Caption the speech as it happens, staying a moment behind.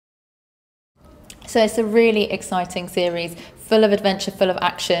So it's a really exciting series, full of adventure, full of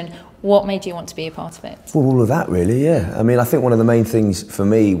action. What made you want to be a part of it? Well, all of that really, yeah. I mean, I think one of the main things for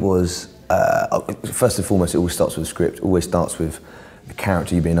me was, first and foremost, it always starts with a script, always starts with the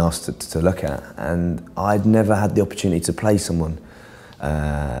character you're being asked to look at. And I'd never had the opportunity to play someone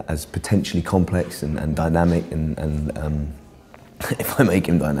as potentially complex and dynamic and if I make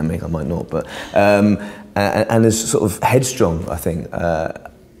him dynamic, I might not, but and as sort of headstrong, I think.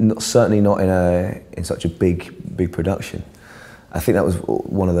 Certainly not in such a big production. I think that was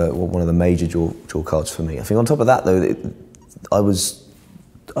one of the major draw cards for me. I think on top of that, though, I was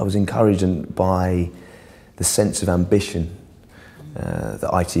encouraged by the sense of ambition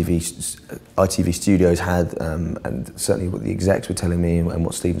that ITV Studios had, and certainly what the execs were telling me, and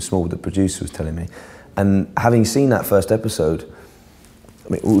what Stephen Small, the producer, was telling me. And having seen that first episode, I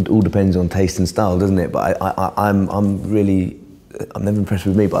mean, it all depends on taste and style, doesn't it? But I'm never impressed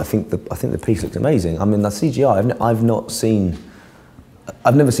with me, but I think the piece looks amazing. I mean, that CGI, I've never seen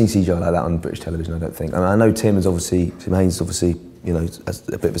CGI like that on British television, I don't think. I mean, I know Tim Haynes is obviously, you know, a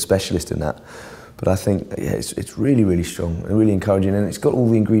bit of a specialist in that. But I think, yeah, it's really, really strong and really encouraging, and it's got all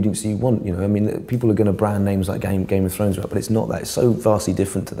the ingredients you want, you know. I mean, people are going to brand names like Game of Thrones, right? But it's not that. It's so vastly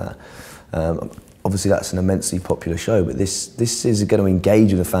different to that. Obviously, that's an immensely popular show, but this is going to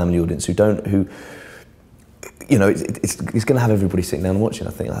engage with a family audience who you know, it's going to have everybody sitting down and watching,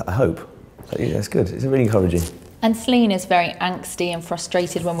 I think. I hope. So, yeah, it's good. It's really encouraging. And Slean is very angsty and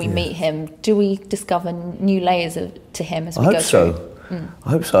frustrated when we meet him. Do we discover new layers to him as we go through? I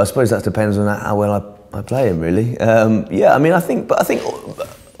hope so. I suppose that depends on how well I play him, really. Yeah, I mean, I think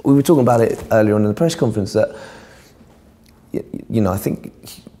we were talking about it earlier on in the press conference that, you know, I think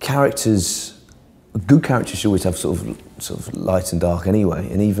good characters should always have sort of light and dark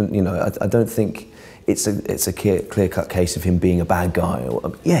anyway. And even, you know, I don't think it's a clear-cut case of him being a bad guy.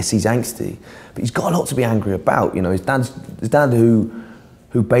 Yes, he's angsty, but he's got a lot to be angry about. You know, his dad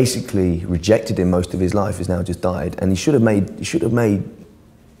who basically rejected him most of his life has now just died, and he should have made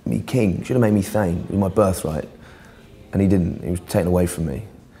me king. He should have made me Thane. It was my birthright, and he didn't. He was taken away from me,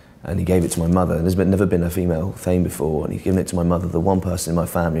 and he gave it to my mother. And there's never been a female Thane before, and he's given it to my mother, the one person in my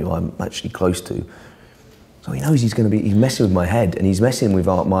family who I'm actually close to. So he knows he's messing with my head, and he's messing with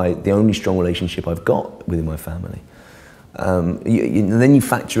the only strong relationship I've got within my family. And then you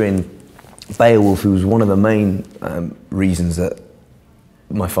factor in Beowulf, who was one of the main reasons that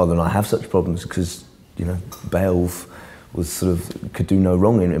my father and I have such problems, because, you know, Beowulf could do no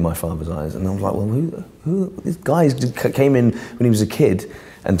wrong in my father's eyes. And I was like, well, who this guy came in when he was a kid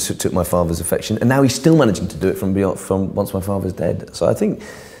and took my father's affection, and now he's still managing to do it from once my father's dead. So I think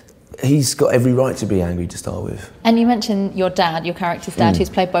he's got every right to be angry to start with. And you mentioned your dad, your character's dad, who's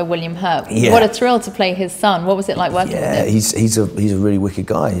played by William Hurt. Yeah. What a thrill to play his son. What was it like working with him? Yeah, he's a really wicked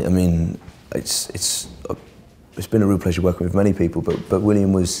guy. I mean, it's been a real pleasure working with many people, but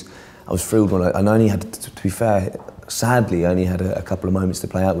William I was thrilled when I only had, to be fair, sadly, I only had a couple of moments to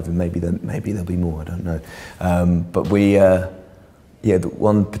play out with him. Maybe there'll be more, I don't know. But the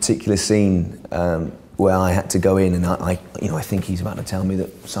one particular scene where I had to go in, and I think he's about to tell me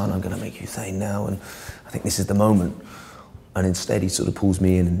that, son, I'm going to make you Thane now, and I think this is the moment. And instead he sort of pulls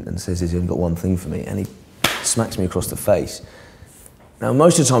me in and says he's only got one thing for me, and he smacks me across the face. Now,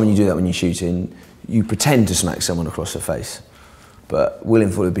 most of the time when you do that when you're shooting, you pretend to smack someone across the face. But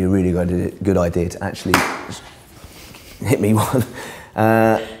William thought it'd be a really good idea to actually hit me one.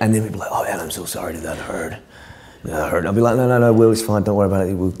 And then we'd be like, oh, yeah, I'm so sorry that hurt. Yeah, I'll be like, no, Will, it's fine, don't worry about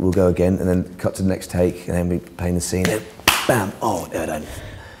it, we'll go again. And then cut to the next take, and then we playing the scene, and bam, oh,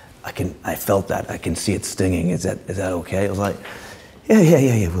 I felt that, I can see it stinging, is that okay? I was like,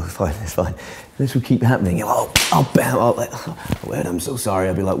 yeah, well, it's fine. This will keep happening. Bam, Will, I'm so sorry.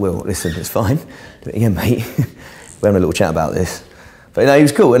 I'll be like, Will, listen, it's fine. Yeah, mate, we're having a little chat about this. But he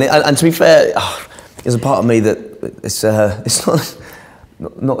was cool, and to be fair, there's a part of me that it's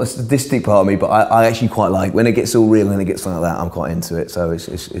not a sadistic part of me, but I actually quite like when it gets all real and it gets like that. I'm quite into it, so it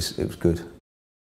was good.